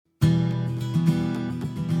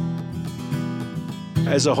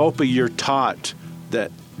As a Hopi, you're taught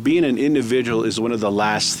that being an individual is one of the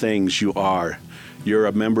last things you are. You're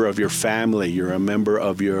a member of your family. You're a member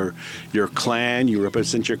of your clan. You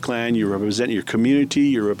represent your clan. You represent your community.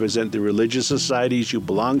 You represent the religious societies you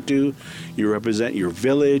belong to. You represent your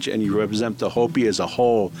village, and you represent the Hopi as a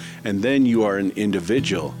whole. And then you are an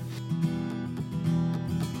individual.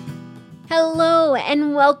 Hello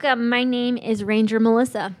and welcome. My name is Ranger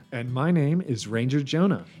Melissa. And my name is Ranger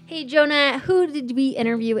Jonah. Hey, Jonah, who did we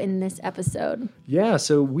interview in this episode? Yeah,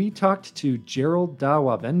 so we talked to Gerald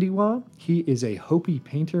Dewavendewa. He is a Hopi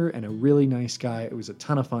painter and a really nice guy. It was a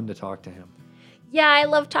ton of fun to talk to him. Yeah, I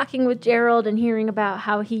love talking with Gerald and hearing about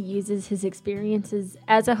how he uses his experiences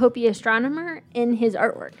as a Hopi astronomer in his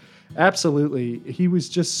artwork. Absolutely. He was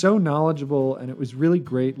just so knowledgeable, and it was really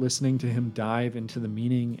great listening to him dive into the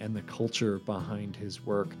meaning and the culture behind his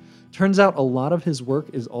work. Turns out a lot of his work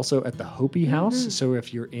is also at the Hopi House, so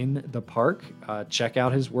if you're in the park, check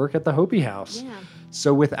out his work at the Hopi House. Yeah.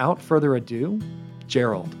 So without further ado,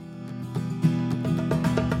 Gerald.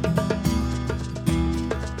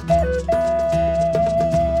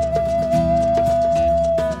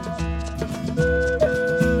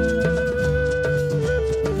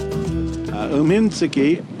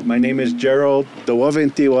 Umhinsaki. My name is Gerald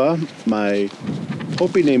Dewavendewa. My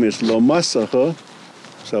Hopi name is Lomasohu.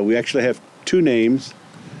 So we actually have two names.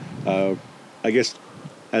 I guess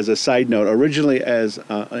as a side note, originally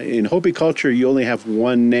in Hopi culture, you only have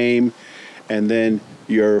one name, and then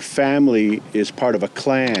your family is part of a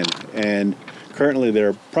clan. And currently there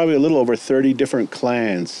are probably a little over 30 different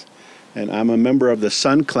clans. And I'm a member of the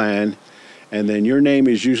Sun clan, and then your name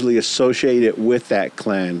is usually associated with that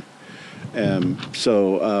clan.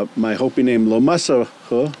 So my Hopi name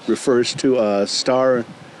Lomasohu refers to a star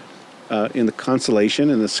in the constellation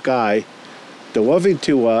in the sky.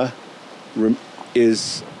 Dawavendewa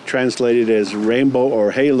is translated as rainbow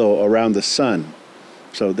or halo around the sun.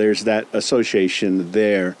 So there's that association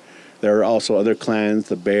there. There are also other clans,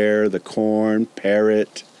 the bear, the corn,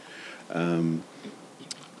 parrot,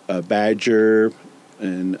 badger,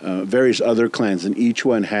 and various other clans, and each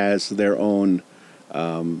one has their own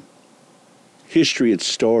history and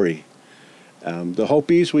story. The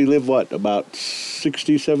Hopis, we live, about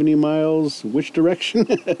 60, 70 miles? Which direction?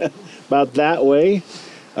 About that way.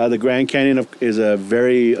 The Grand Canyon is a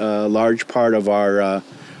very large part of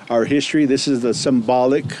our history. This is the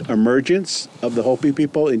symbolic emergence of the Hopi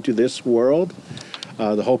people into this world.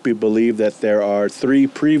 The Hopi believe that there are three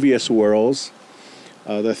previous worlds.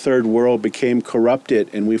 The third world became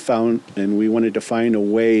corrupted, and we wanted to find a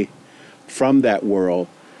way from that world.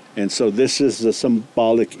 And so this is the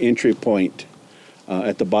symbolic entry point.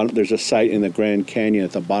 At the bottom, there's a site in the Grand Canyon,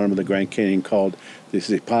 at the bottom of the Grand Canyon, called the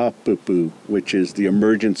Sipapu, which is the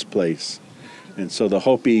emergence place. And so the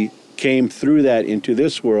Hopi came through that into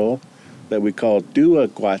this world that we call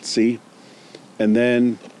Túwaqachi. And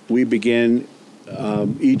then we began,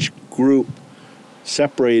 each group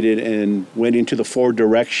separated and went into the four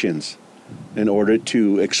directions in order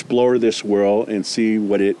to explore this world and see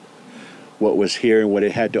what was here and what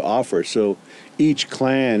it had to offer. So each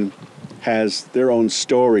clan has their own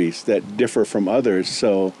stories that differ from others.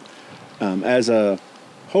 So as a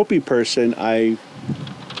Hopi person, I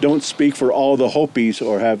don't speak for all the Hopis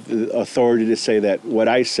or have the authority to say that what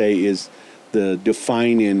I say is the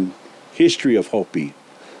defining history of Hopi.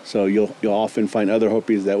 So you'll often find other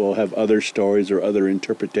Hopis that will have other stories or other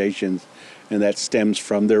interpretations, and that stems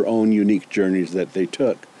from their own unique journeys that they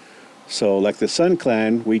took. So like the Sun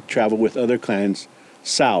clan, we travel with other clans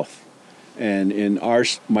south. And in our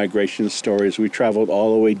migration stories, we traveled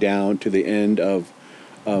all the way down to the end of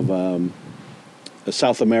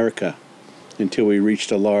South America until we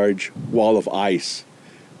reached a large wall of ice.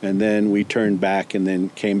 And then we turned back and then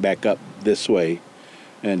came back up this way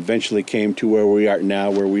and eventually came to where we are now,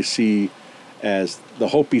 where we see as the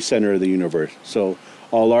Hopi center of the universe. So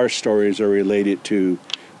all our stories are related to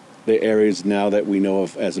the areas now that we know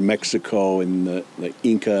of as Mexico and the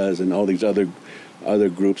Incas and all these other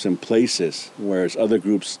groups and places, whereas other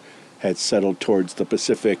groups had settled towards the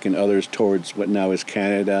Pacific and others towards what now is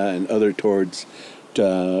Canada and other towards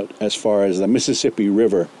as far as the Mississippi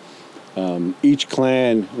River. Each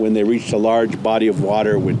clan, when they reached a large body of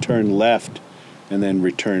water, would turn left and then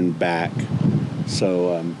return back.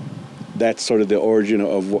 So that's sort of the origin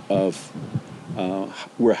of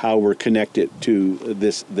how we're connected to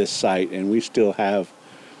this site, and we still have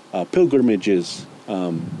pilgrimages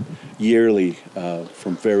yearly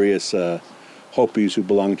from various Hopis who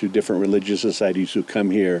belong to different religious societies who come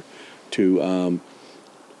here to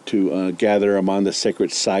gather among the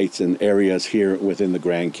sacred sites and areas here within the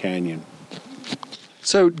Grand Canyon.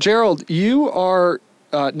 So, Gerald, you are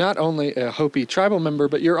not only a Hopi tribal member,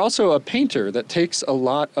 but you're also a painter that takes a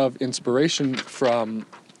lot of inspiration from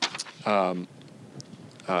the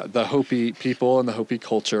Hopi people and the Hopi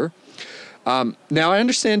culture. Now, I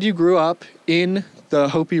understand you grew up in the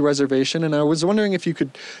Hopi reservation, and I was wondering if you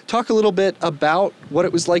could talk a little bit about what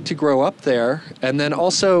it was like to grow up there, and then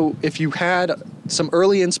also if you had some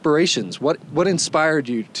early inspirations. What inspired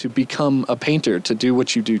you to become a painter, to do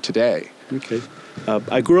what you do today? Okay.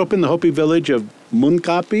 I grew up in the Hopi village of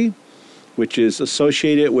Umhinsaki, which is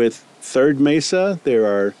associated with Third Mesa. There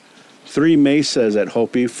are 3 mesas at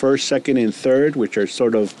Hopi, first, second, and third, which are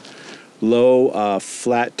sort of low,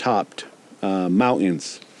 flat-topped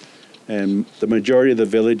mountains. And the majority of the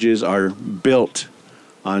villages are built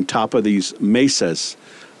on top of these mesas.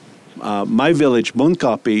 My village,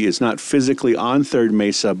 Umhinsaki, is not physically on Third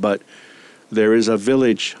Mesa, but there is a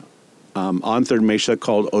village on Third Mesa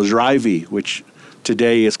called Ozrivi, which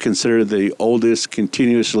today is considered the oldest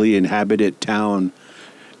continuously inhabited town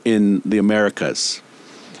in the Americas.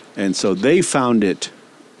 And so they founded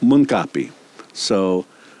Umhinsaki. So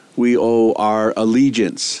we owe our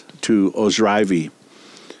allegiance to Ozrivi.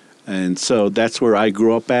 And so that's where I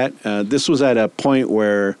grew up at. This was at a point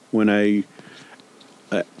where when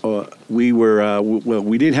we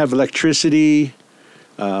didn't have electricity,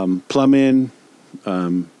 plumbing,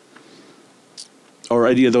 or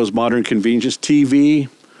any of those modern conveniences, TV,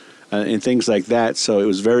 and things like that. So it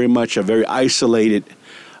was very much a very isolated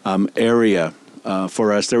area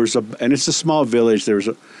for us. And it's a small village.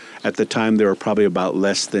 At the time, there were probably about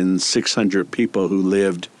less than 600 people who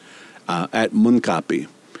lived at Umhinsaki.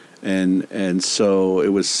 And so it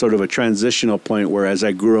was sort of a transitional point where as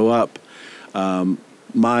I grew up,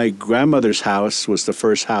 my grandmother's house was the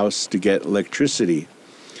first house to get electricity.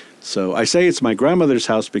 So I say it's my grandmother's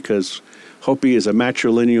house because Hopi is a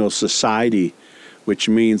matrilineal society, which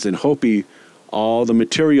means in Hopi, all the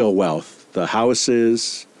material wealth, the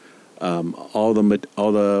houses, all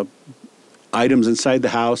the items inside the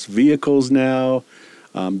house, vehicles now,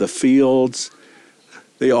 the fields,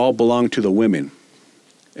 they all belong to the women.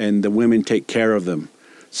 And the women take care of them.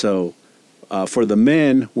 So for the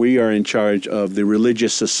men, we are in charge of the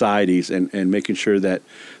religious societies and making sure that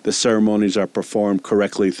the ceremonies are performed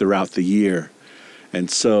correctly throughout the year. And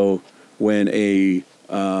so when a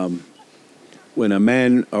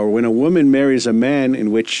man or when a woman marries a man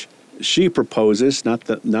in which she proposes, not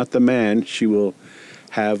the man, she will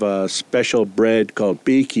have a special bread called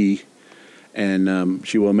piki, and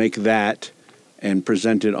she will make that and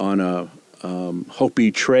present it on a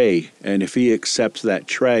Hopi tray, and if he accepts that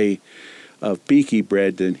tray of piki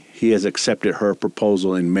bread, then he has accepted her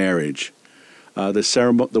proposal in marriage.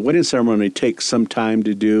 The wedding ceremony takes some time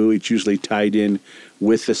to do. It's usually tied in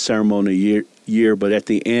with the ceremony year, but at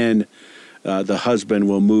the end, the husband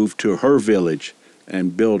will move to her village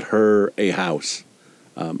and build her a house,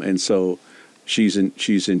 and so she's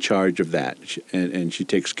in charge of that, and she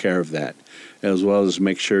takes care of that, as well as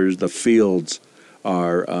make sure the fields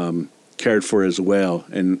are cared for as well.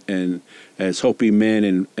 And as Hopi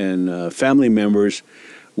men and family members,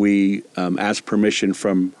 we ask permission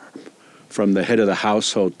from the head of the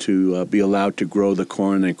household to be allowed to grow the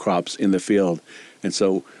corn and crops in the field. And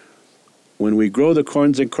so when we grow the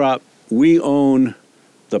corns and crop, we own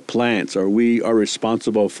the plants, or we are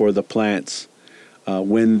responsible for the plants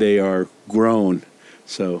when they are grown.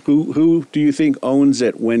 So who do you think owns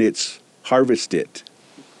it when it's harvested?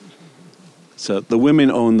 So the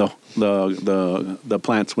women own the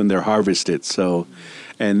plants when they're harvested. So,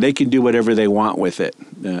 and they can do whatever they want with it.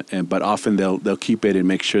 But often they'll keep it and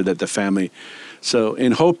make sure that the family. So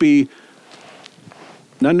in Hopi,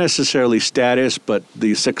 not necessarily status, but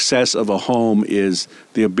the success of a home is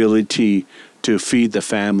the ability to feed the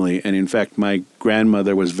family. And in fact, my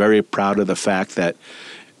grandmother was very proud of the fact that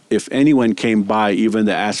if anyone came by, even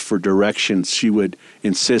to ask for directions, she would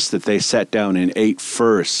insist that they sat down and ate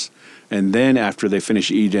first. And then after they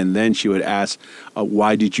finished eating, then she would ask,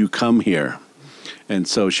 why did you come here? And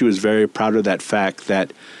so she was very proud of that fact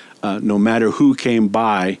that no matter who came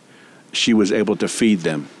by, she was able to feed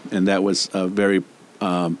them. And that was very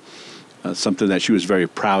something that she was very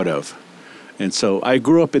proud of. And so I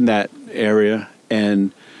grew up in that area.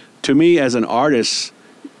 And to me, as an artist,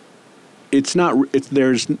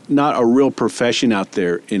 there's not a real profession out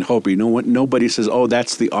there in Hopi. Nobody says, oh,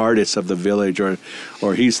 that's the artist of the village, or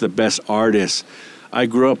he's the best artist. I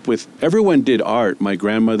grew up with, everyone did art. My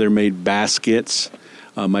grandmother made baskets.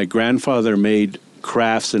 My grandfather made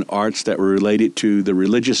crafts and arts that were related to the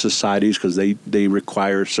religious societies because they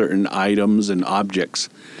require certain items and objects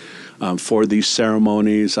for these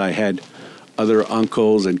ceremonies. I had other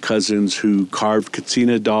uncles and cousins who carved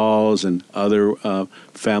kitsina dolls and other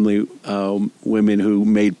family women who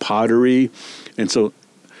made pottery. And so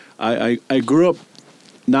I grew up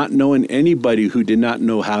not knowing anybody who did not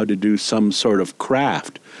know how to do some sort of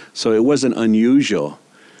craft. So it wasn't unusual,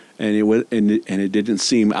 and it didn't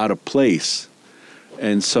seem out of place.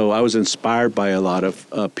 And so I was inspired by a lot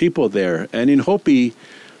of people there. And in Hopi,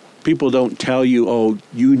 people don't tell you, oh,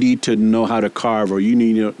 you need to know how to carve or you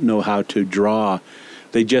need to know how to draw.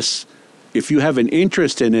 They just, if you have an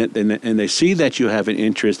interest in it and they see that you have an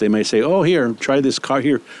interest, they may say, oh, here, try this car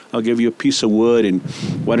here. I'll give you a piece of wood and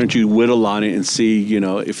why don't you whittle on it and see,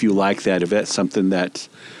 if you like that, if that's something that's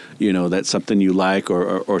something you like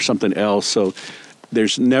or something else. So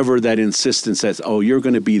there's never that insistence that, oh, you're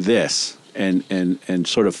going to be this and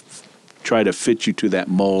sort of try to fit you to that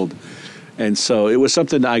mold. And so it was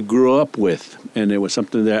something that I grew up with, and it was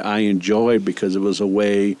something that I enjoyed because it was a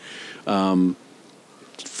way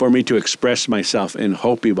for me to express myself in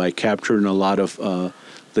Hopi by capturing a lot of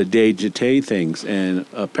the day-to-day things. And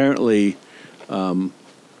apparently I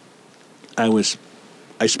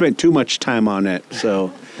spent too much time on it.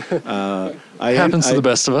 So happens to the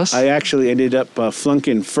best of us. I actually ended up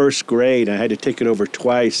flunking first grade. I had to take it over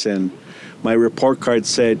twice, and my report card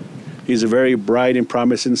said, he's a very bright and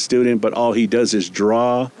promising student, but all he does is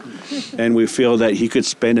draw, and we feel that he could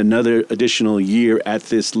spend another additional year at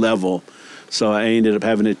this level. So I ended up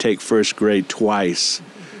having to take first grade twice.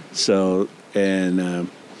 So that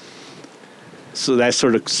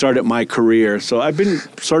sort of started my career. So I've been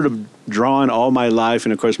sort of drawing all my life,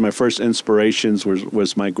 and of course my first inspirations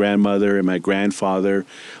was my grandmother and my grandfather,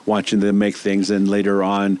 watching them make things, and later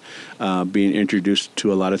on being introduced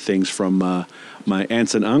to a lot of things from my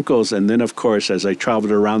aunts and uncles. And then, of course, as I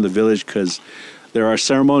traveled around the village, because there are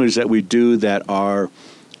ceremonies that we do that are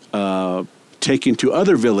taken to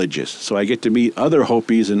other villages. So I get to meet other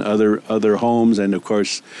Hopis and other homes, and of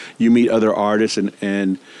course, you meet other artists.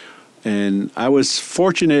 And I was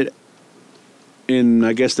fortunate in,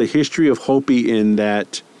 I guess, the history of Hopi in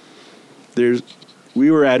that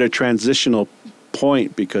we were at a transitional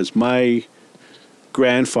point because my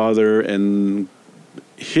grandfather and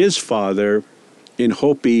his father in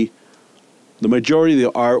Hopi, the majority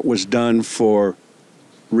of the art was done for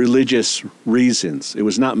religious reasons. It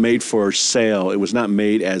was not made for sale. It was not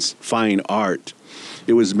made as fine art.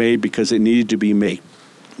 It was made because it needed to be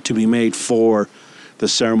made for the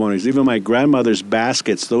ceremonies. Even my grandmother's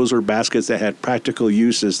baskets, those were baskets that had practical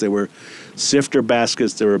uses. They were sifter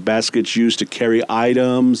baskets. There were baskets used to carry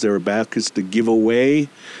items. There were baskets to give away,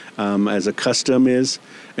 as a custom is.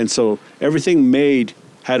 And so everything made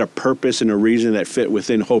had a purpose and a reason that fit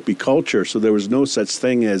within Hopi culture. So there was no such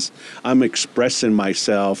thing as I'm expressing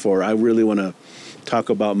myself or I really want to talk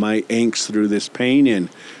about my angst through this painting.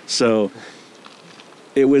 So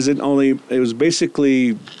it was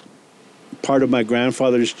basically part of my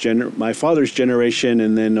my father's generation,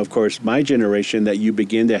 and then of course my generation, that you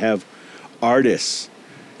begin to have artists.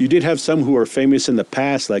 You did have some who were famous in the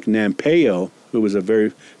past, like Nampeo, who was a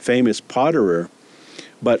very famous potterer,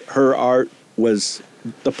 but her art was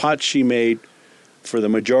the pots she made for the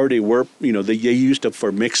majority were, they used them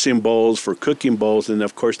for mixing bowls, for cooking bowls, and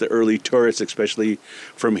of course the early tourists, especially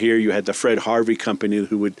from here, you had the Fred Harvey Company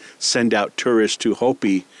who would send out tourists to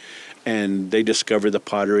Hopi, and they discovered the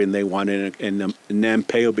pottery and they wanted it, and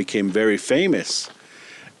Nampeo became very famous.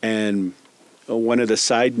 And one of the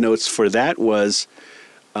side notes for that was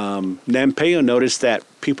Nampeo noticed that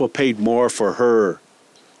people paid more for her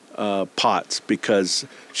pots because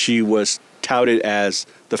she was touted as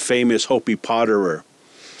the famous Hopi potterer.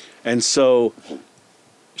 And so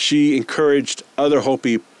she encouraged other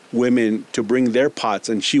Hopi women to bring their pots,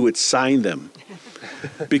 and she would sign them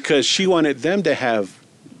because she wanted them to have,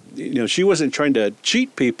 she wasn't trying to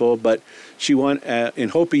cheat people, but in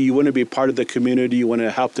Hopi, you want to be part of the community, you want to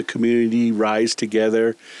help the community rise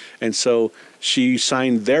together. And so she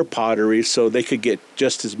signed their pottery so they could get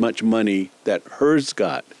just as much money that hers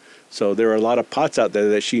got. So there are a lot of pots out there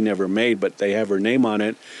that she never made, but they have her name on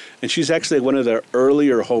it. And she's actually one of the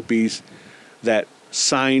earlier Hopis that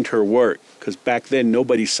signed her work, because back then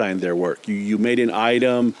nobody signed their work. You made an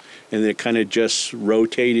item, and it kind of just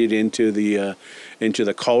rotated into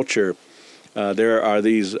the culture. There are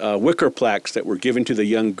these wicker plaques that were given to the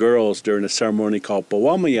young girls during a ceremony called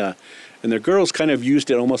Pawamaya, and the girls kind of used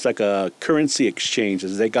it almost like a currency exchange.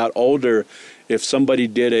 As they got older, if somebody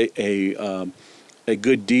did a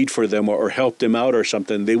good deed for them or helped them out or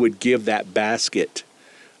something, they would give that basket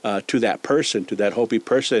to that person, to that Hopi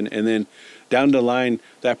person, and then down the line,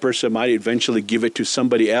 that person might eventually give it to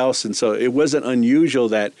somebody else. And so it wasn't unusual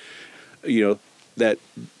that, that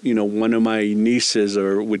one of my nieces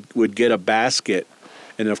would get a basket,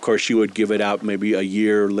 and of course she would give it out maybe a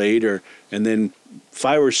year later, and then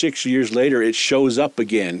 5 or 6 years later it shows up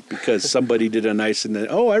again because somebody did a nice, and then,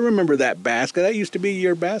 oh, I remember that basket. That used to be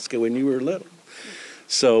your basket when you were little.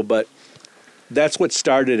 So, but that's what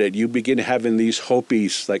started it. You begin having these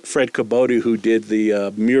Hopis, like Fred Kubota, who did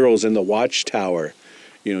the murals in the Watchtower.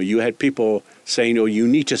 You had people saying, "Oh, you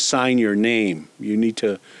need to sign your name. It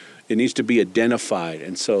needs to be identified."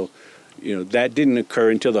 And so, that didn't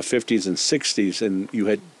occur until the 50s and 60s,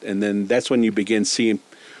 and then that's when you begin seeing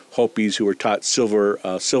Hopis who were taught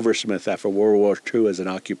silversmith after World War II as an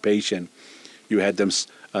occupation. You had them.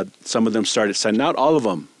 Some of them started signing, not all of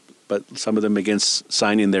them, but some of them began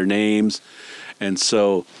signing their names. And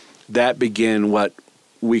so that began what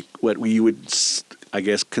we would, I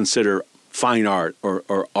guess, consider fine art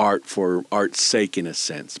or art for art's sake in a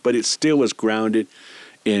sense. But it still was grounded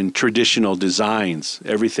in traditional designs.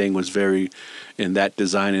 Everything was very in that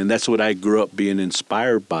design. And that's what I grew up being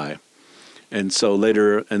inspired by. And so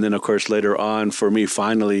later on, for me,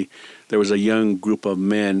 finally, there was a young group of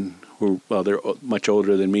men who, well, they're much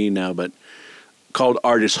older than me now, but called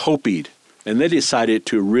artists Hopi. And they decided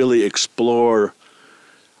to really explore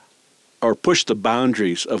or push the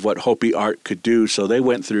boundaries of what Hopi art could do. So they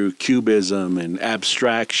went through cubism and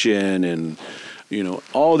abstraction and,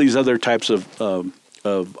 all these other types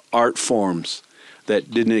of art forms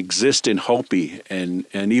that didn't exist in Hopi, and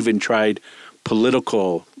even tried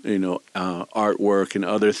political, artwork and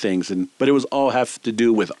other things. But it was all have to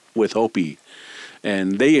do with Hopi.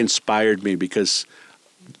 And they inspired me because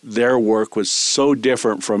their work was so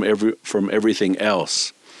different from everything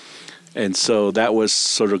else. And so that was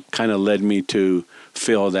sort of kind of led me to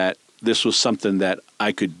feel that this was something that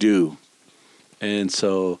I could do. And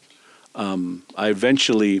so I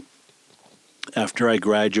eventually, after I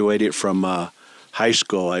graduated from high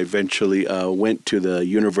school, I eventually went to the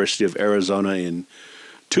University of Arizona in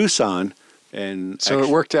Tucson. And so it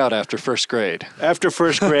worked out after first grade. After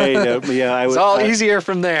first grade, yeah, it's all easier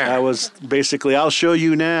from there. I was basically, I'll show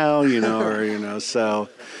you now, so.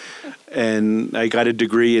 And I got a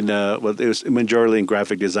degree in, it was majorly in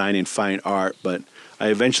graphic design and fine art, but I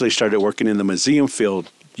eventually started working in the museum field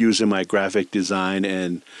using my graphic design.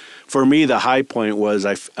 And for me, the high point was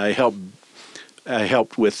I helped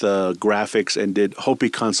with graphics and did Hopi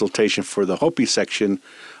consultation for the Hopi section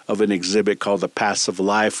of an exhibit called The Passive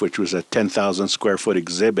Life, which was a 10,000 square foot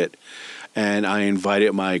exhibit. And I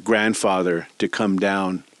invited my grandfather to come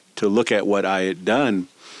down to look at what I had done.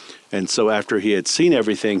 And so after he had seen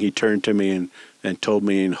everything, he turned to me and told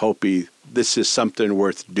me in Hopi, this is something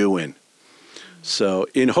worth doing. So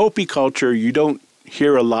in Hopi culture, you don't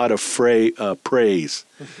hear a lot of praise.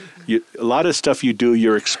 A lot of stuff you do,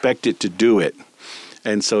 you're expected to do it.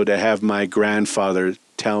 And so to have my grandfather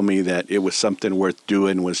tell me that it was something worth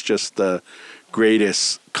doing was just the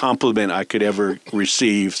greatest compliment I could ever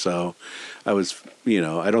receive. So I was,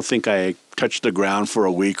 I don't think I touched the ground for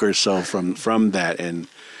a week or so from that. And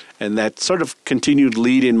that sort of continued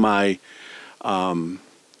leading my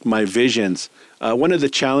my visions. One of the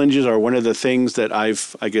challenges, or one of the things that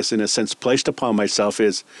I've, I guess, in a sense, placed upon myself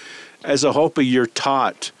is, as a Hopi, you're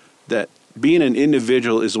taught that being an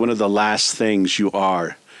individual is one of the last things you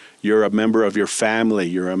are. You're a member of your family.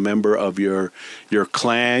 You're a member of your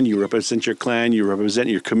clan. You represent your clan. You represent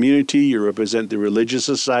your community. You represent the religious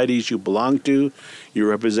societies you belong to. You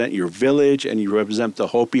represent your village, and you represent the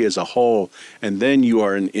Hopi as a whole. And then you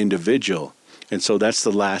are an individual. And so that's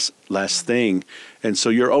the last thing. And so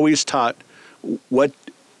you're always taught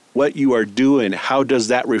what you are doing. How does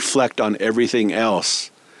that reflect on everything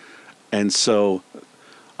else? And so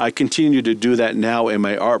I continue to do that now in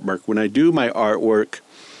my artwork. When I do my artwork,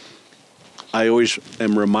 I always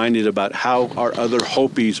am reminded about how are other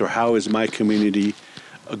Hopis, or how is my community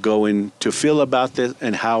going to feel about this,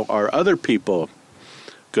 and how are other people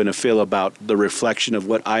going to feel about the reflection of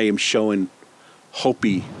what I am showing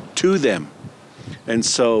Hopi to them. And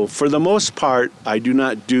so for the most part, I do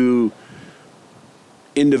not do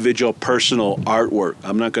individual personal artwork.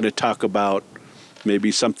 I'm not going to talk about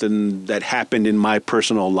maybe something that happened in my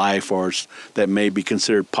personal life or that may be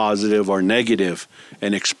considered positive or negative,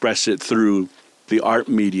 and express it through the art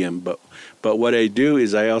medium. But what I do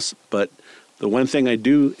is the one thing I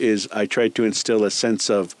do is I try to instill a sense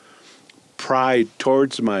of pride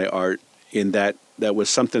towards my art, in that was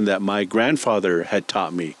something that my grandfather had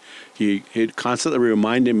taught me. He constantly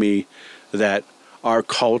reminded me that our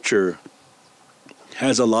culture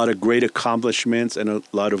has a lot of great accomplishments and a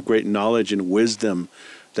lot of great knowledge and wisdom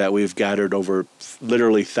that we've gathered over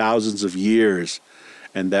literally thousands of years,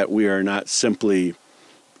 and that we are not simply,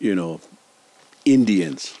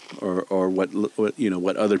 Indians or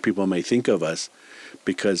what other people may think of us,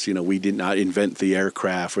 because we did not invent the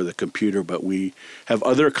aircraft or the computer, but we have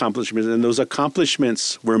other accomplishments, and those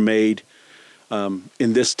accomplishments were made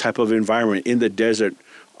in this type of environment in the desert.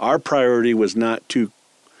 Our priority was not to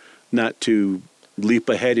leap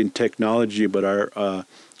ahead in technology, but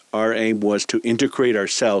our aim was to integrate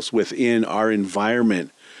ourselves within our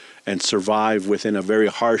environment and survive within a very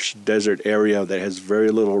harsh desert area that has very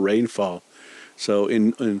little rainfall. So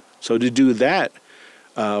so to do that,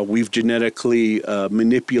 we've genetically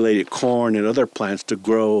manipulated corn and other plants to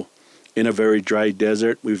grow in a very dry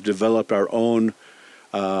desert. We've developed our own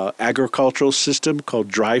agricultural system called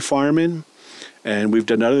dry farming, and we've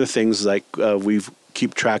done other things like we've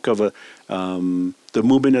keep track of the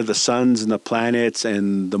movement of the suns and the planets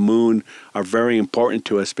and the moon are very important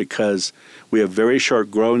to us because we have very short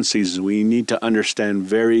growing seasons. We need to understand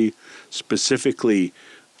very specifically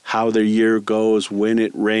how the year goes, when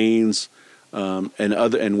it rains,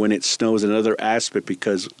 and when it snows, and other aspect,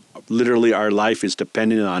 because literally our life is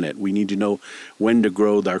dependent on it. We need to know when to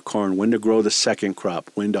grow our corn, when to grow the second crop,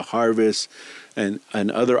 when to harvest, and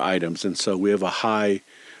other items. And so we have a high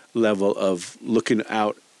level of looking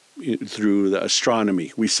out through the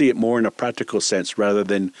astronomy. We see it more in a practical sense rather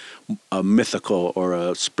than a mythical or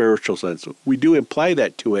a spiritual sense. We do imply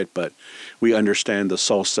that to it, but we understand the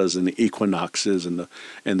solstices and the equinoxes and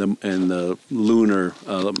the lunar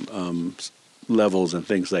levels and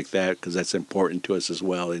things like that, because that's important to us as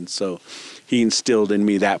well. And so he instilled in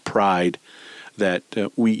me that pride that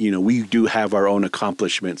we do have our own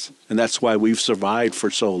accomplishments, and that's why we've survived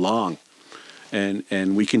for so long,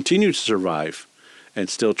 and we continue to survive and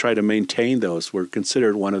still try to maintain those. We're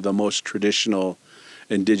considered one of the most traditional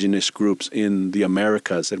indigenous groups in the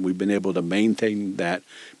Americas, and we've been able to maintain that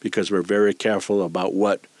because we're very careful about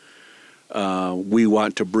what we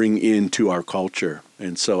want to bring into our culture.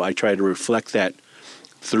 And so I try to reflect that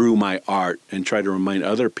through my art and try to remind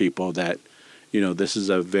other people that, this is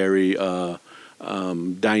a very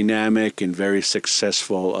dynamic and very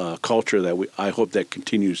successful culture that I hope that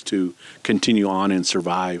continues to continue on and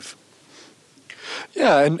survive.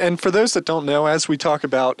 Yeah, and for those that don't know, as we talk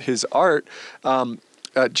about his art,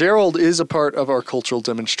 Gerald is a part of our cultural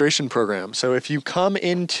demonstration program. So if you come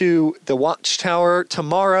into the Watchtower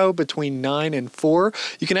tomorrow between 9 and 4,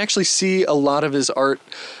 you can actually see a lot of his art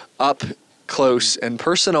up close and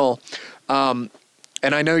personal. And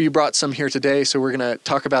I know you brought some here today, so we're going to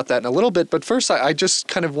talk about that in a little bit. But first, I just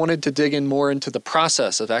kind of wanted to dig in more into the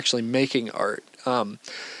process of actually making art.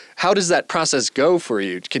 How does that process go for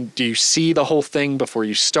you? Do you see the whole thing before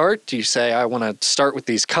you start? Do you say, I want to start with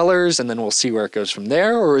these colors and then we'll see where it goes from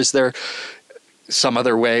there? Or is there some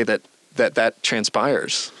other way that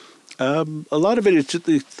transpires? A lot of it is just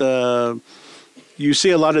you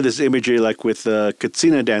see a lot of this imagery, like with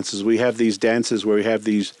Katsina dances. We have these dances where we have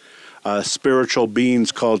these spiritual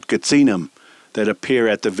beings called Katsinam that appear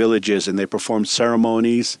at the villages, and they perform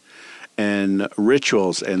ceremonies and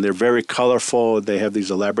rituals, and they're very colorful. They have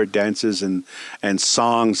these elaborate dances and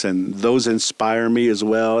songs, and those inspire me as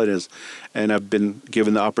well. And I've been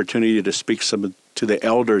given the opportunity to speak to the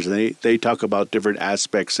elders, and they talk about different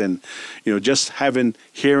aspects, and just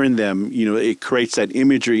hearing them, it creates that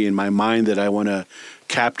imagery in my mind that I want to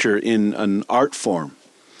capture in an art form.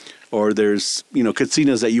 Or there's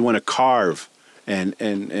katsinas that you want to carve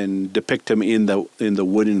and depict them in the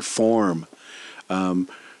wooden form.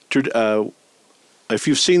 If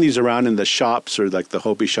you've seen these around in the shops, or like the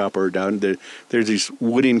Hopi shop or down there, there's these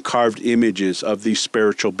wooden carved images of these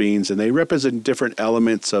spiritual beings, and they represent different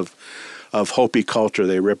elements of Hopi culture.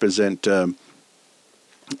 They represent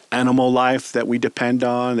animal life that we depend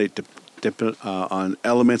on. They depend on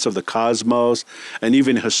elements of the cosmos, and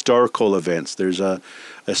even historical events. There's a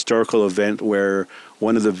historical event where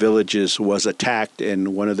one of the villages was attacked,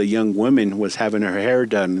 and one of the young women was having her hair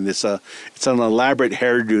done. And it's an elaborate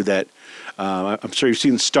hairdo that I'm sure you've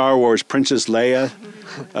seen Star Wars, Princess Leia.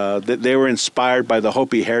 That they were inspired by the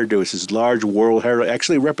Hopi hairdo. It's this large world hairdo. It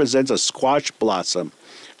actually represents a squash blossom,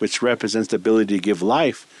 which represents the ability to give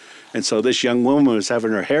life. And so this young woman was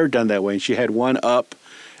having her hair done that way, and she had one up,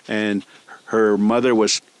 and her mother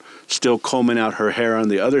was still combing out her hair on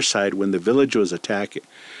the other side when the village was attacked.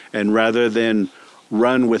 And rather than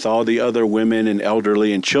run with all the other women and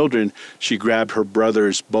elderly and children, she grabbed her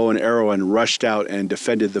brother's bow and arrow and rushed out and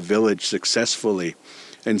defended the village successfully.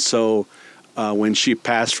 And so when she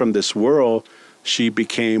passed from this world, she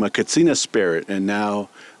became a Katsina spirit, and now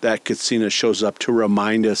that Katsina shows up to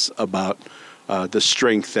remind us about the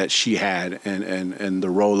strength that she had and the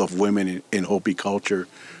role of women in Hopi culture.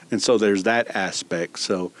 And so there's that aspect.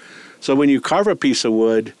 So when you carve a piece of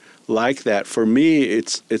wood, like that. For me,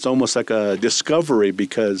 it's almost like a discovery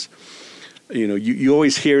because, you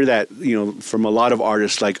always hear that, from a lot of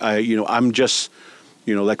artists, like I'm just,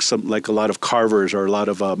 like a lot of carvers or a lot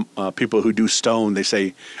of people who do stone, they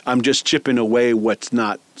say, I'm just chipping away what's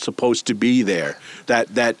not supposed to be there.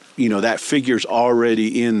 That figure's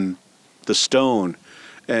already in the stone.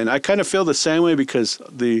 And I kind of feel the same way because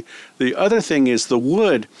the other thing is the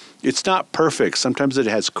wood, it's not perfect. Sometimes it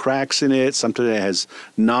has cracks in it. Sometimes it has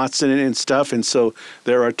knots in it and stuff. And so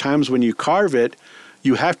there are times when you carve it,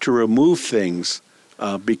 you have to remove things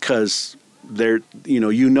because they're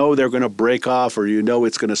going to break off, or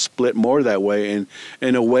it's going to split more that way. And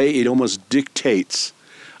in a way, it almost dictates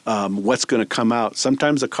what's going to come out.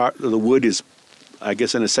 Sometimes the wood is, I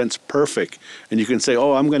guess, in a sense, perfect. And you can say,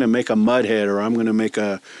 oh, I'm going to make a mud head, or I'm going to make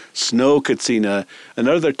a snow katsina. And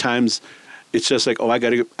other times, it's just like, oh, I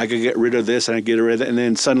gotta get rid of this, and I get rid of that. And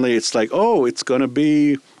then suddenly it's like, oh, it's going to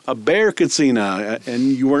be a bear katsina.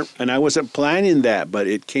 And I wasn't planning that, but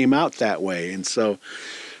it came out that way. And so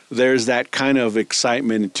there's that kind of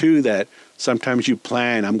excitement, too, that sometimes you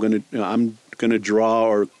plan, I'm going to draw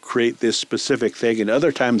or create this specific thing. And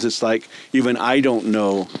other times it's like, even I don't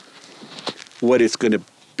know what it's going to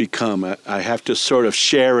become. I have to sort of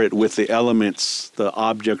share it with the elements, the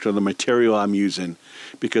object or the material I'm using,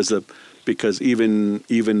 because even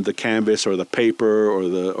the canvas or the paper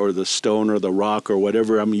or the stone or the rock or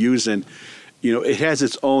whatever I'm using, it has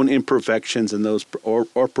its own imperfections and those or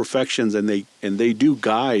perfections, and they do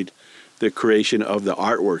guide the creation of the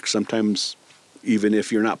artwork. Sometimes even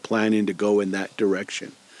if you're not planning to go in that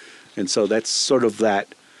direction, and so that's sort of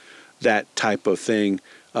that type of thing.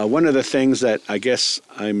 One of the things that I guess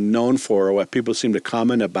I'm known for, or what people seem to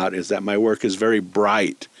comment about, is that my work is very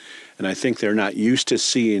bright. And I think they're not used to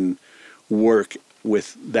seeing work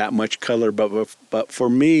with that much color. But for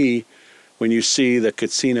me, when you see the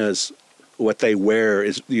katsinas, what they wear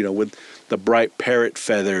is, with the bright parrot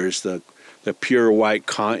feathers, the pure white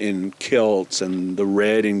cotton kilts, and the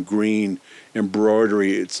red and green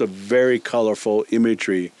embroidery, it's a very colorful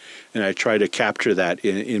imagery. And I try to capture that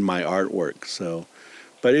in my artwork. So.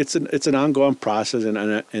 But it's an ongoing process,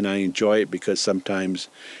 and I enjoy it because sometimes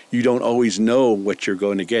you don't always know what you're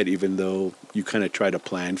going to get, even though you kind of try to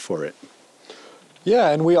plan for it.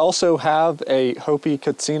 Yeah, and we also have a Hopi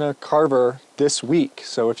Katsina carver this week.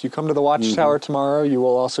 So if you come to the Watchtower tomorrow, you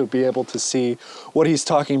will also be able to see what he's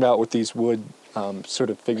talking about with these wood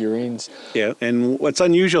sort of figurines. Yeah, and what's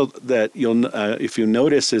unusual that if you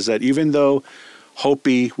notice, is that even though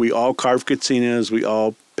Hopi, we all carve Katsinas, we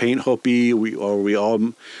all paint Hopi,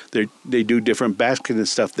 they do different baskets and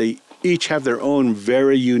stuff. They each have their own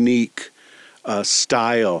very unique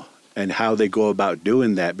style and how they go about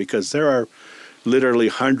doing that, because there are literally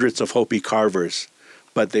hundreds of Hopi carvers,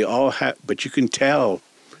 but you can tell,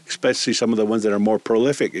 especially some of the ones that are more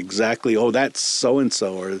prolific, exactly, oh, that's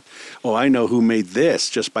so-and-so, or, oh, I know who made this,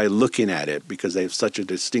 just by looking at it, because they have such a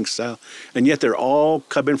distinct style. And yet they're all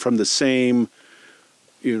coming from the same,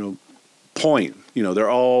 point. They're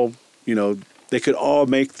all, they could all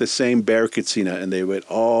make the same bear katsina, and they would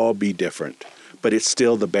all be different, but it's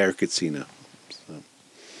still the bear katsina. So.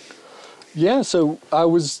 Yeah, so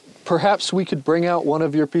perhaps we could bring out one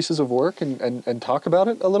of your pieces of work and talk about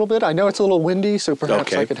it a little bit. I know it's a little windy, so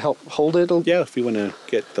perhaps I could help hold it. Yeah, if you want to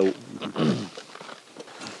get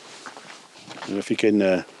if you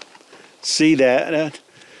can see that.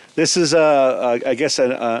 This is, I guess,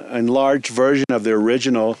 an enlarged version of the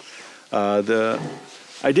original.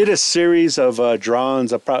 I did a series of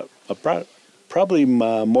drawings, probably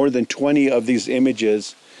more than 20 of these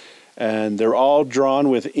images, and they're all drawn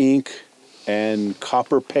with ink and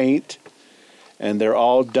copper paint, and they're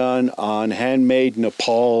all done on handmade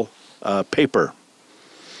Nepal paper.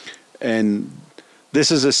 And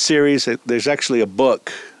this is a series. There's actually a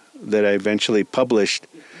book that I eventually published,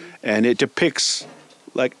 and it depicts,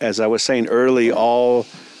 like as I was saying early,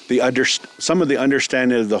 some of the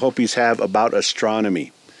understanding the Hopis have about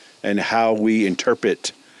astronomy and how we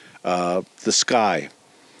interpret the sky.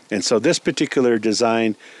 And so this particular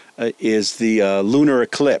design is the lunar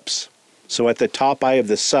eclipse. So at the top I have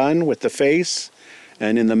the sun with the face,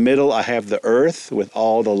 and in the middle I have the earth with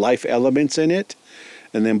all the life elements in it.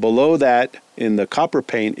 And then below that, in the copper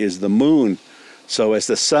paint, is the moon. So as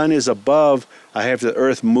the sun is above, I have the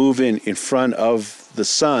earth moving in front of the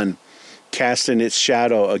sun, casting its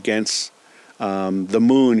shadow against the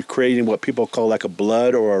moon, creating what people call like a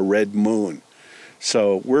blood or a red moon.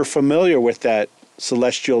 So we're familiar with that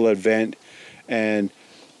celestial event. And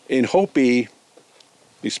in Hopi,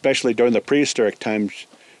 especially during the prehistoric times,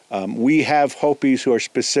 we have Hopis who are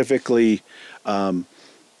specifically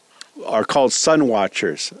are called sun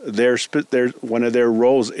watchers. One of their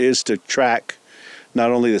roles is to track not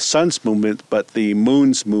only the sun's movement but the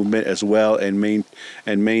moon's movement as well, and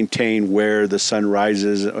maintain where the sun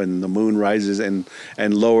rises and the moon rises and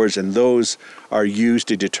lowers, and those are used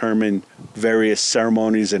to determine various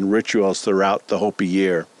ceremonies and rituals throughout the Hopi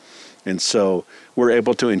year. And so we're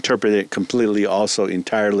able to interpret it completely also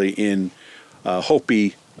entirely in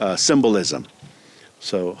Hopi symbolism.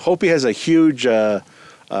 So Hopi has a huge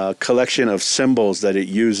collection of symbols that it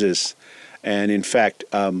uses, and in fact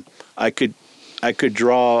I could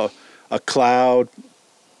draw a cloud,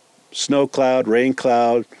 snow cloud, rain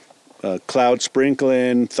cloud, cloud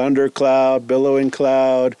sprinkling, thunder cloud, billowing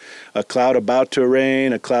cloud, a cloud about to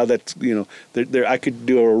rain, a cloud that's, I could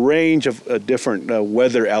do a range of different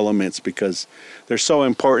weather elements, because they're so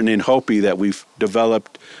important in Hopi that we've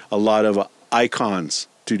developed a lot of icons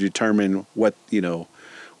to determine what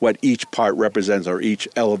each part represents or each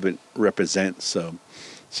element represents.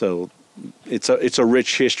 So it's a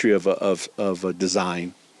rich history of a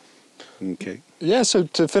design. Okay. Yeah, so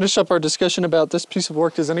to finish up our discussion about this piece of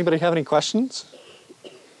work, does anybody have any questions?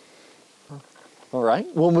 All right,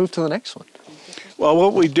 we'll move to the next one. Well,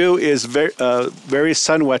 what we do is various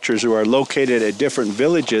sun watchers who are located at different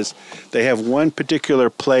villages, they have one particular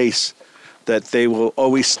place that they will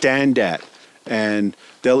always stand at. And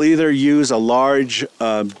they'll either use a large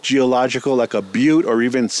geological, like a butte or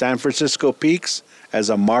even San Francisco peaks, as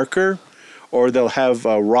a marker, or they'll have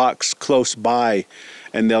rocks close by,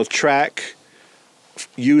 and they'll track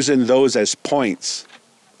using those as points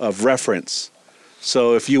of reference.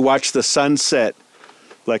 So if you watch the sunset,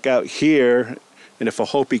 like out here, and if a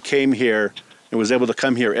Hopi came here and was able to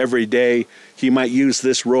come here every day, he might use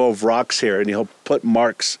this row of rocks here, and he'll put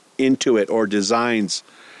marks into it or designs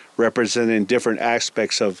representing different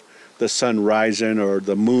aspects of the sun rising or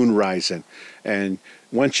the moon rising. And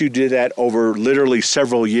once you do that over literally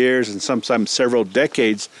several years and sometimes several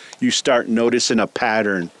decades, you start noticing a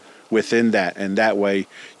pattern within that. And that way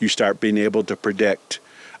you start being able to predict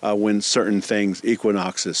when certain things,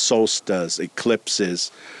 equinoxes, solstices,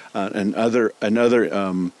 eclipses, and other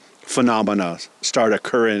phenomena start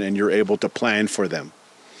occurring, and you're able to plan for them.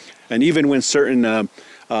 And even when certain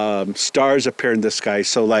stars appear in the sky,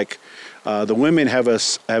 so like the women have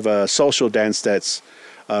a social dance that's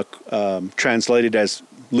translated as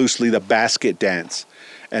loosely the basket dance,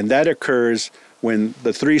 and that occurs when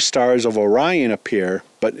the 3 stars of Orion appear.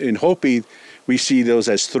 But in Hopi, we see those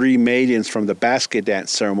as 3 maidens from the basket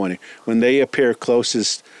dance ceremony. When they appear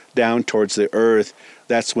closest down towards the earth,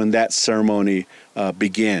 that's when that ceremony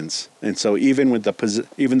begins. And so even with the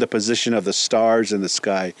position of the stars in the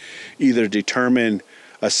sky either determine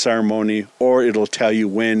a ceremony, or it'll tell you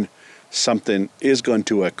when something is going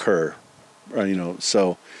to occur.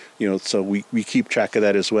 So we keep track of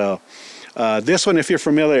that as well. This one, if you're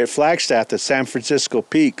familiar at Flagstaff, the San Francisco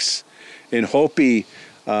Peaks in Hopi,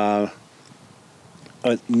 Nuvavuvi.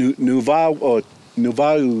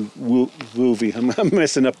 I'm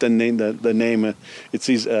messing up the name. It's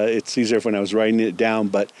easier when I was writing it down,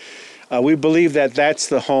 but we believe that that's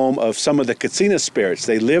the home of some of the Katsina spirits.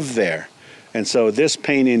 They live there, and so this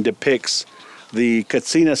painting depicts the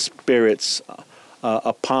Katsina spirits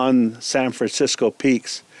upon San Francisco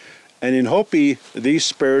Peaks. And in Hopi, these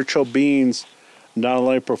spiritual beings not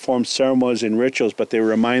only perform ceremonies and rituals, but they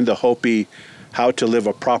remind the Hopi how to live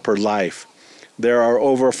a proper life. There are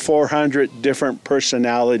over 400 different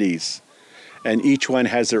personalities, and each one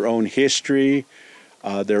has their own history,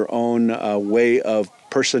 their own way of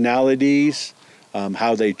personalities,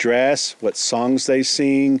 how they dress, what songs they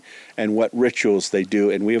sing, and what rituals they do.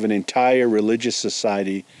 And we have an entire religious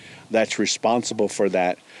society that's responsible for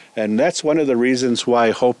that. And that's one of the reasons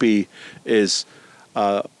why Hopi has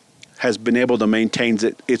been able to maintain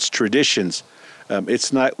its traditions.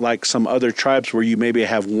 It's not like some other tribes where you maybe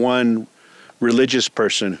have one religious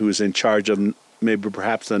person who's in charge of maybe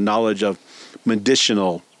perhaps the knowledge of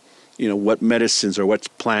medicinal, what medicines or what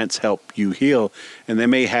plants help you heal, and they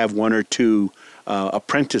may have 1 or 2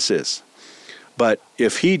 apprentices. But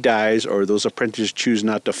if he dies or those apprentices choose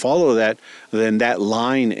not to follow that, then that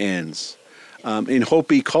line ends. In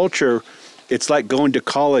Hopi culture, it's like going to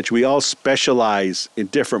college. We all specialize in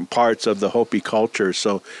different parts of the Hopi culture.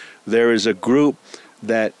 So there is a group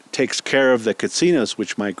that takes care of the Katsinas,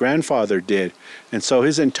 which my grandfather did. And so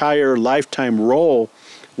his entire lifetime role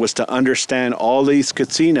was to understand all these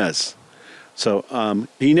Katsinas. So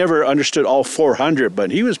he never understood all 400,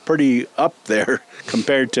 but he was pretty up there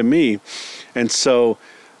compared to me. And so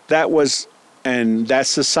that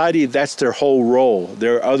society, that's their whole role.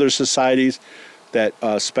 There are other societies that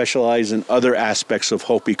specialize in other aspects of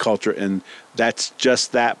Hopi culture, and that's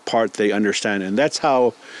just that part they understand. And that's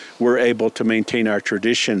how we're able to maintain our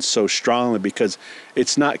traditions so strongly, because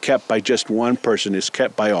it's not kept by just one person, it's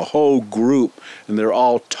kept by a whole group, and they're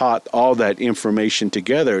all taught all that information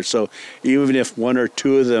together. So even if one or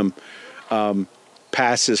two of them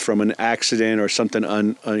passes from an accident or something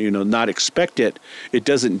not expected, it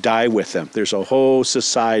doesn't die with them. There's a whole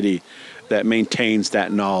society that maintains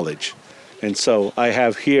that knowledge. And so I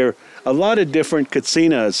have here a lot of different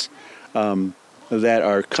katsinas that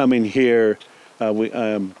are coming here.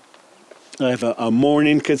 I have a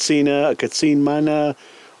morning katsina, a katsinmana,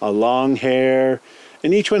 a long hair,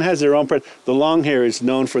 and each one has their own part. The long hair is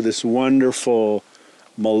known for this wonderful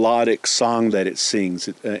melodic song that it sings,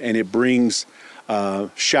 and it brings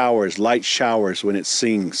showers, light showers when it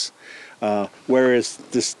sings. Whereas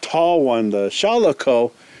this tall one, the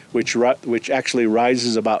shalako, which actually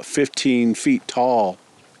rises about 15 feet tall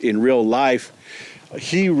in real life,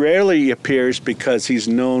 he rarely appears because he's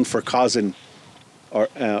known for causing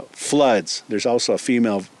floods. There's also a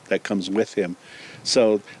female that comes with him.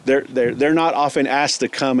 So they're not often asked to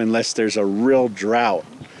come unless there's a real drought,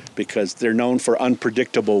 because they're known for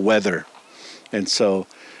unpredictable weather. And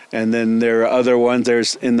then there are other ones.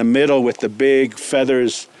 There's in the middle with the big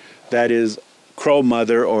feathers, that is Crow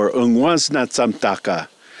Mother, or Ungwansnatsamtaka.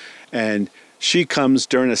 And she comes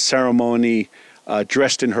during a ceremony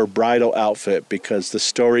dressed in her bridal outfit, because the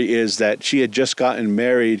story is that she had just gotten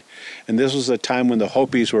married, and this was a time when the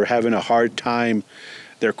Hopis were having a hard time.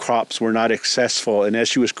 Their crops were not successful, and as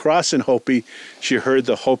she was crossing Hopi, she heard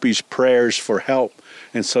the Hopis' prayers for help,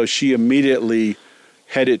 and so she immediately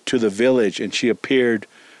headed to the village, and she appeared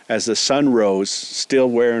as the sun rose, still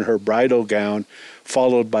wearing her bridal gown,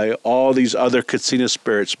 followed by all these other Katsina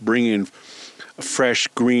spirits bringing fresh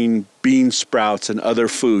green bean sprouts and other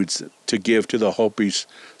foods to give to the Hopis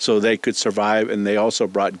so they could survive, and they also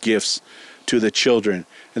brought gifts to the children.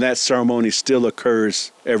 And that ceremony still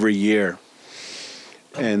occurs every year.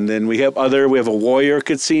 And then we have a warrior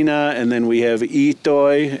Katsina, and then we have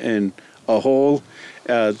Itoi and Ahol.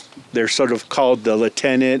 They're sort of called the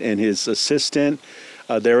lieutenant and his assistant.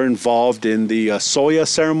 They're involved in the Soya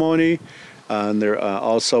ceremony, and they're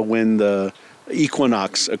also when the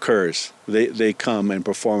equinox occurs. They come and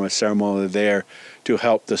perform a ceremony there to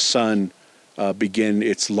help the sun begin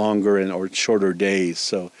its longer or shorter days.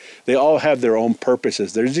 So they all have their own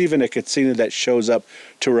purposes. There's even a katsina that shows up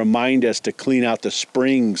to remind us to clean out the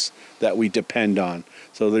springs that we depend on.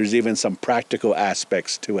 So there's even some practical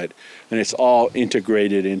aspects to it, and it's all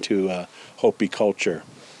integrated into Hopi culture.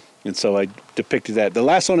 And so I depicted that. The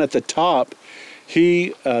last one at the top,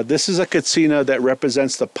 this is a katsina that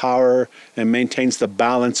represents the power and maintains the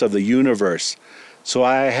balance of the universe. So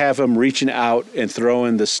I have him reaching out and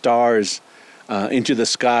throwing the stars into the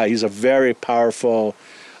sky. He's a very powerful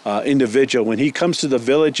individual. When he comes to the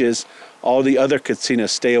villages, all the other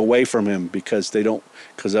katsinas stay away from him because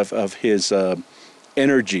of his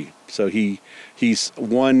energy. So he's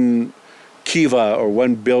one kiva, or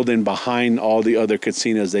one building behind all the other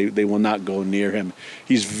katsinas. They will not go near him.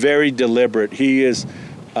 He's very deliberate. He is,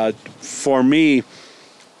 for me,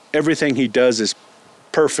 everything he does is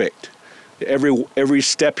perfect. Every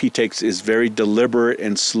step he takes is very deliberate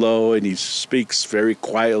and slow, and he speaks very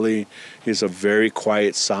quietly. He has a very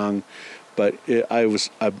quiet song, but I'm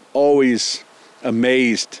always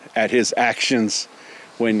amazed at his actions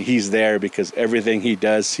when he's there, because everything he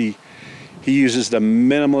does, he uses the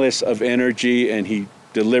minimalist of energy, and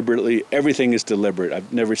everything is deliberate.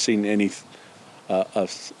 I've never seen any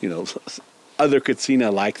other katsina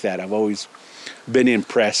like that. I've always been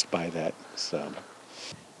impressed by that. So,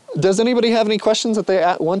 does anybody have any questions that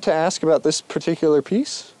they want to ask about this particular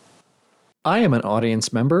piece? I am an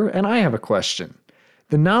audience member, and I have a question.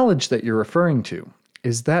 The knowledge that you're referring to,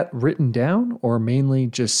 is that written down, or mainly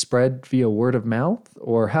just spread via word of mouth,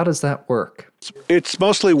 or how does that work? It's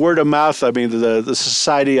mostly word of mouth. I mean, the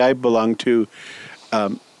society I belong to,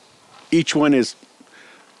 each one is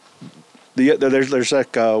there's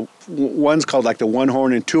like one's called like the One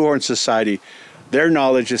Horn and Two Horn Society. Their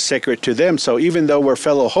knowledge is sacred to them. So even though we're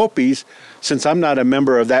fellow Hopis, since I'm not a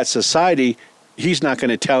member of that society, he's not going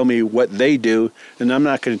to tell me what they do, and I'm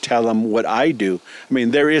not going to tell him what I do. I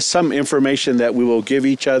mean, there is some information that we will give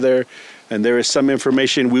each other, and there is some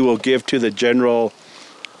information we will give to the general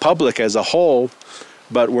public as a whole,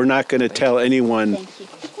 but we're not going to tell anyone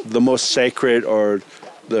the most sacred or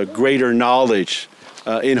the greater knowledge.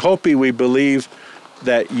 In Hopi, we believe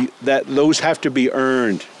that those have to be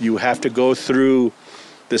earned. You have to go through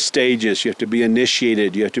the stages. You have to be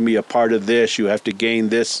initiated. You have to be a part of this. You have to gain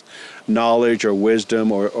this knowledge or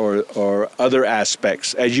wisdom or other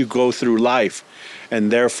aspects as you go through life.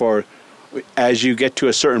 And therefore, as you get to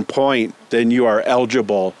a certain point, then you are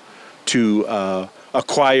eligible to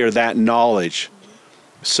acquire that knowledge.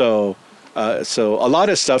 So a lot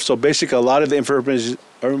of stuff. So basically, a lot of the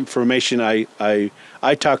information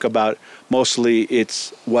I talk about, mostly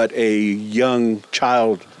it's what a young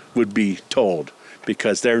child would be told,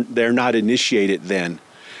 because they're not initiated then.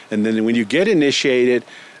 And then when you get initiated,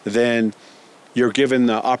 then you're given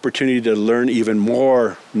the opportunity to learn even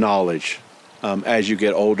more knowledge as you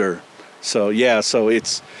get older. So we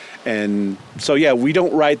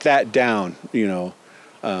don't write that down, you know.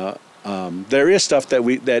 There is stuff that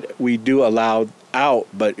we do allow out,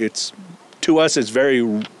 but to us it's very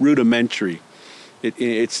rudimentary.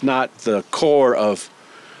 It's not the core of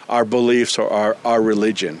our beliefs or our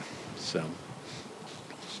religion.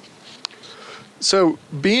 So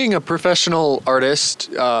being a professional artist,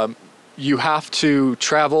 you have to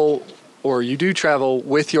travel, or you do travel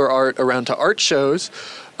with your art around to art shows.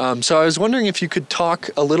 So I was wondering if you could talk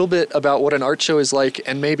a little bit about what an art show is like,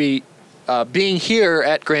 and maybe being here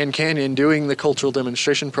at Grand Canyon doing the cultural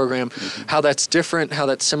demonstration program, how that's different, how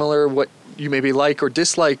that's similar, what you maybe like or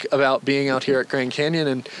dislike about being out here at Grand Canyon,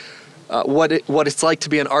 and what it's like to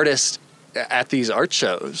be an artist at these art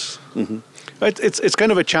shows. Mm-hmm. It's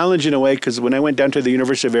kind of a challenge in a way, because when I went down to the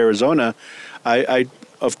University of Arizona, I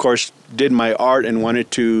of course did my art and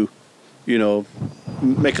wanted to, you know,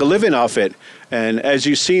 make a living off it. And as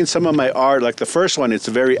you've seen some of my art, like the first one, it's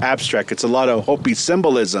very abstract. It's a lot of Hopi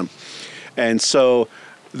symbolism. And so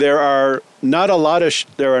there are not a lot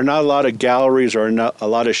of galleries or not a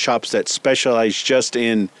lot of shops that specialize just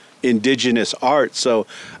in indigenous art. So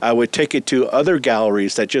I would take it to other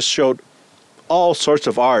galleries that just showed all sorts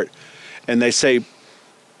of art, and they say,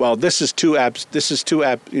 well, this is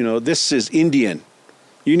Indian.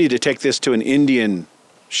 You need to take this to an Indian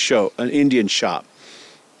show, an Indian shop.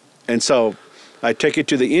 And so I take it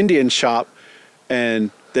to the Indian shop,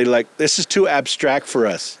 and they're like, this is too abstract for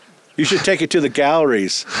us. You should take it to the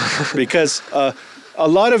galleries, because a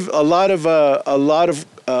lot of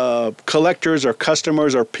collectors or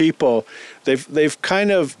customers or people, they've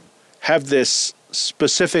kind of have this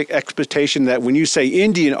specific expectation that when you say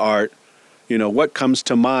Indian art, you know, what comes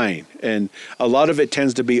to mind? And a lot of it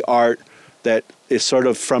tends to be art that is sort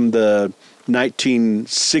of from the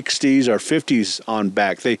 1960s or 50s on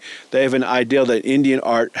back. They have an ideal that Indian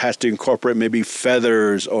art has to incorporate maybe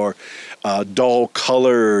feathers or dull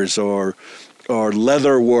colors or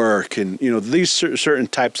leather work, and you know, these certain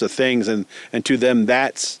types of things, and to them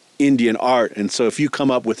that's Indian art. And so if you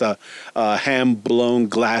come up with a hand-blown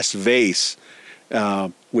glass vase,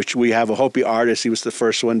 which we have a Hopi artist, he was the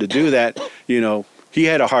first one to do that, you know, he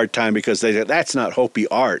had a hard time because they said, that's not Hopi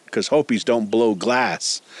art, because Hopis don't blow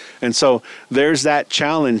glass. And so there's that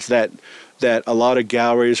challenge that a lot of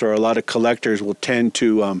galleries or a lot of collectors will tend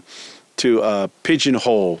to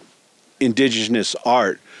pigeonhole indigenous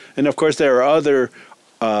art. And of course there are other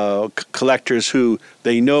collectors who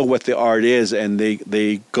they know what the art is, and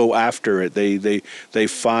they go after it. They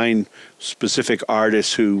find specific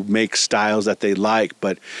artists who make styles that they like.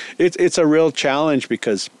 But it's a real challenge,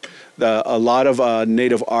 because a lot of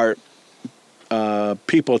native art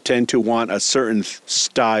people tend to want a certain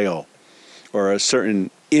style or a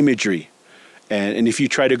certain imagery, and if you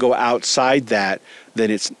try to go outside that,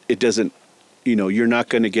 then it doesn't. You know, you're not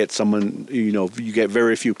going to get someone, you know, you get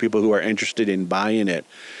very few people who are interested in buying it.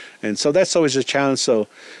 And so that's always a challenge. So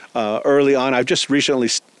early on, I've just recently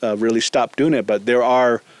really stopped doing it, but there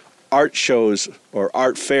are art shows or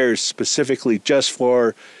art fairs specifically just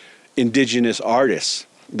for indigenous artists.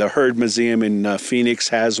 The Herd Museum in Phoenix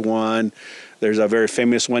has one. There's a very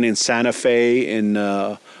famous one in Santa Fe in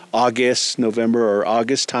November or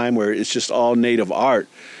August time, where it's just all native art.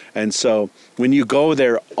 And so when you go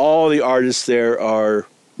there, all the artists there are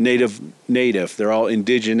native. They're all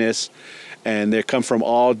indigenous, and they come from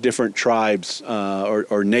all different tribes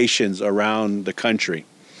or nations around the country.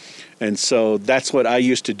 And so that's what I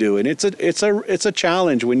used to do. And it's a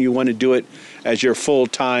challenge when you want to do it as your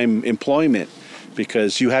full-time employment,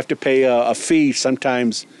 because you have to pay a fee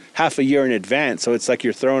sometimes half a year in advance. So it's like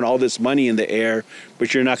you're throwing all this money in the air,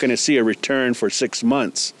 but you're not going to see a return for 6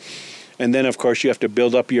 months. And then, of course, you have to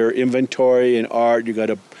build up your inventory and art. You got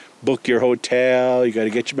to book your hotel. You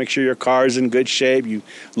got to make sure your car's in good shape. You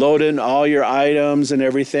load in all your items and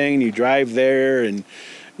everything. And you drive there, and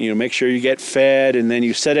you know, make sure you get fed. And then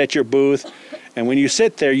you sit at your booth. And when you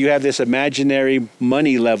sit there, you have this imaginary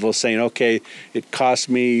money level saying, okay, it cost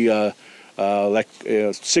me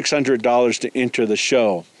 $600 to enter the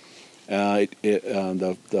show.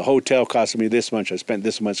 The hotel costed me this much. I spent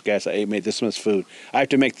this much gas. I made this much food. I have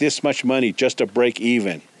to make this much money just to break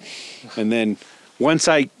even. And then once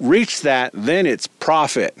I reach that, then it's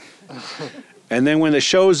profit. And then when the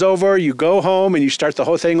show's over, you go home and you start the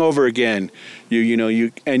whole thing over again.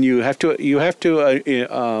 You have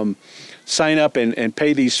to sign up and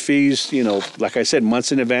pay these fees, like I said,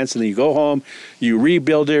 months in advance, and then you go home, you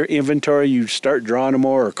rebuild your inventory, you start drawing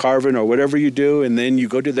more or carving or whatever you do, and then you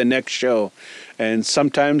go to the next show. And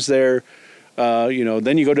sometimes then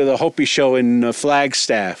you go to the Hopi show in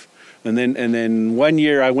Flagstaff. And then one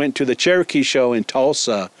year I went to the Cherokee show in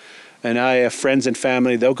Tulsa, and I have friends and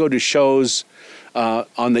family. They'll go to shows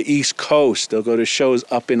on the East Coast. They'll go to shows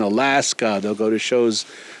up in Alaska. They'll go to shows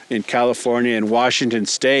in California and Washington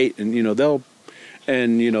State, and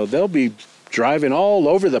they'll be driving all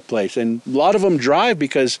over the place. And a lot of them drive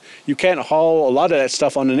because you can't haul a lot of that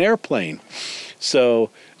stuff on an airplane. So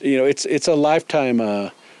it's a lifetime.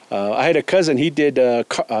 I had a cousin. He did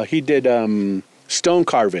stone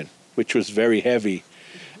carving, which was very heavy,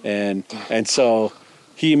 and so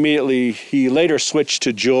he later switched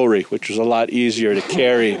to jewelry, which was a lot easier to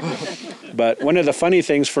carry. But one of the funny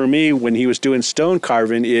things for me when he was doing stone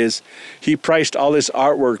carving is he priced all his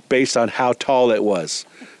artwork based on how tall it was.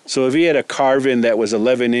 So if he had a carving that was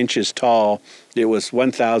 11 inches tall, it was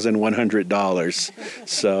 $1,100.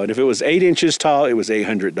 So, and if it was 8 inches tall, it was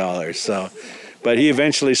 $800. So, but he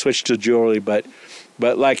eventually switched to jewelry. But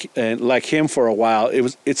like him for a while,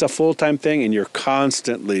 it's a full-time thing, and you're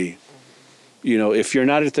constantly, if you're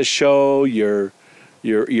not at the show, you're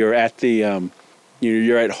at the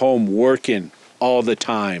you're at home working all the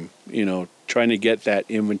time, trying to get that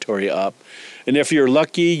inventory up. And if you're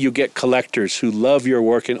lucky, you get collectors who love your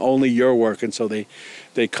work and only your work, and so they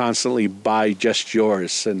constantly buy just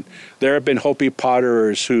yours. And there have been Hopi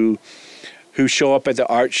potterers who show up at the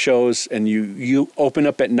art shows, and you open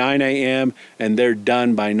up at 9 a.m. and they're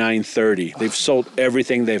done by 9:30. They've sold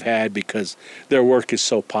everything they've had because their work is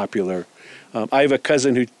so popular. I have a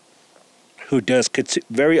cousin who does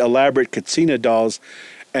very elaborate Katsina dolls,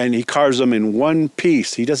 and he carves them in one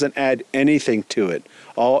piece. He doesn't add anything to it.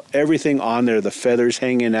 Everything on there, the feathers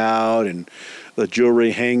hanging out and the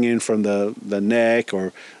jewelry hanging from the neck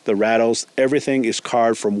or the rattles, everything is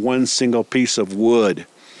carved from one single piece of wood,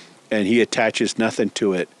 and he attaches nothing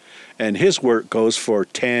to it. And his work goes for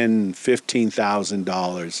 $10,000,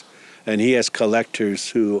 $15,000, and he has collectors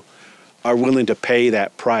who are willing to pay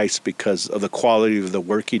that price because of the quality of the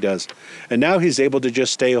work he does. And now he's able to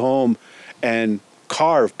just stay home and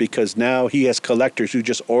carve because now he has collectors who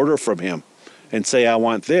just order from him and say, I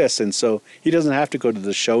want this. And so he doesn't have to go to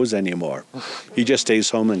the shows anymore. He just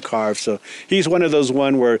stays home and carves. So he's one of those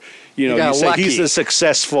where, you say he's the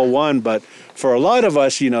successful one, but for a lot of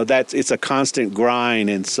us, it's a constant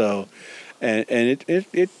grind. And so, and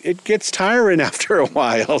it gets tiring after a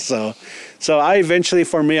while. So I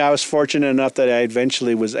was fortunate enough that I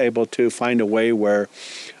eventually was able to find a way where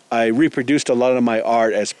I reproduced a lot of my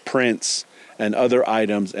art as prints and other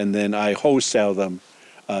items, and then I wholesale them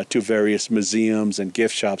to various museums and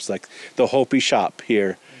gift shops. Like the Hopi shop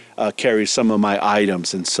here carries some of my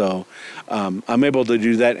items, and so I'm able to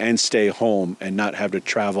do that and stay home and not have to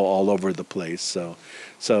travel all over the place. So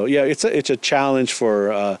yeah, it's a challenge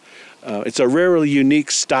for. It's a rarely unique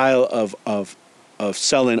style of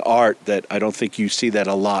selling art that I don't think you see that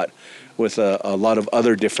a lot with a lot of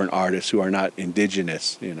other different artists who are not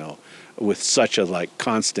indigenous, with such a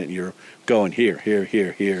constant, you're going here,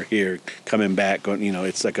 coming back, going,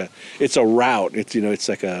 it's a route. It's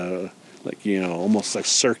almost like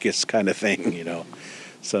circus kind of thing,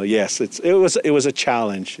 So yes, it was a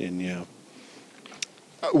challenge, and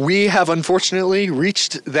We have unfortunately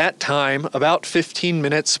reached that time about 15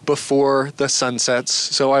 minutes before the sun sets.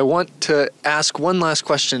 So I want to ask one last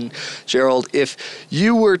question, Gerald. If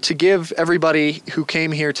you were to give everybody who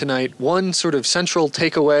came here tonight one sort of central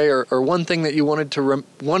takeaway or one thing that you wanted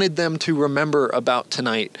them to remember about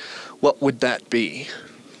tonight, what would that be?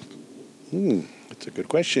 That's a good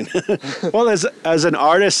question. Well, as an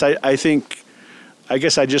artist, I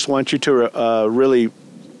guess I just want you to really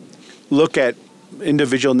look at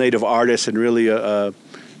individual Native artists and really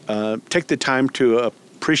take the time to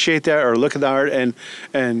appreciate that or look at the art.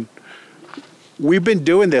 And we've been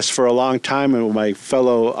doing this for a long time, and with my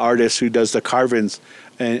fellow artists who does the carvings.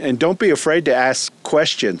 And don't be afraid to ask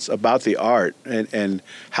questions about the art and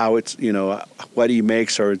how it's, what he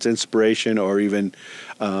makes or its inspiration or even,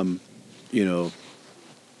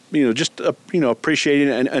 just appreciating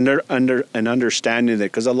and understanding it,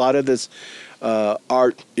 because a lot of this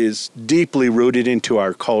art is deeply rooted into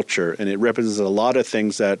our culture, and it represents a lot of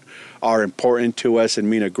things that are important to us and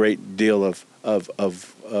mean a great deal of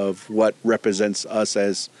what represents us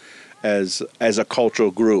as a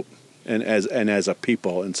cultural group and as a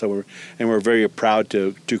people. And so we're very proud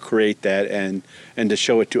to create that and to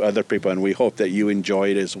show it to other people, and we hope that you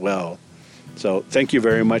enjoy it as well. So thank you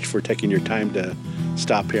very much for taking your time to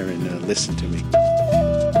stop here and listen to me.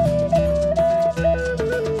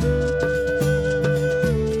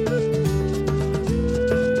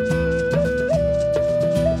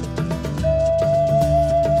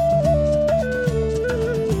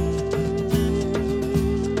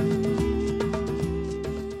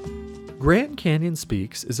 Grand Canyon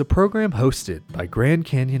Speaks is a program hosted by Grand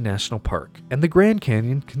Canyon National Park and the Grand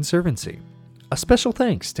Canyon Conservancy. A special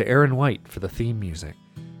thanks to Aaron White for the theme music.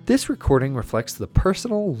 This recording reflects the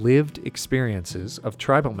personal, lived experiences of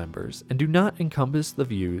tribal members and do not encompass the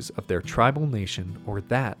views of their tribal nation or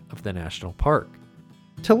that of the national park.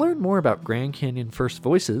 To learn more about Grand Canyon First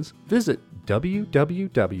Voices, visit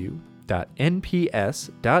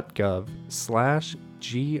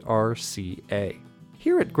www.nps.gov/GRCA.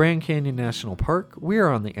 Here at Grand Canyon National Park, we are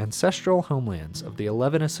on the ancestral homelands of the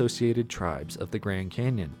 11 associated tribes of the Grand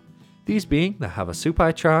Canyon. These being the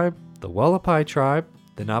Havasupai tribe, the Wallapai tribe,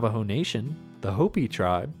 the Navajo Nation, the Hopi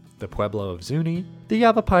tribe, the Pueblo of Zuni, the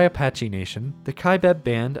Yavapai Apache Nation, the Kaibeb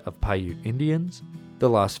Band of Paiute Indians, the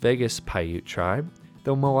Las Vegas Paiute tribe,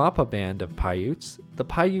 the Moapa Band of Paiutes, the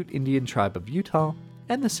Paiute Indian tribe of Utah,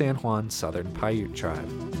 and the San Juan Southern Paiute tribe.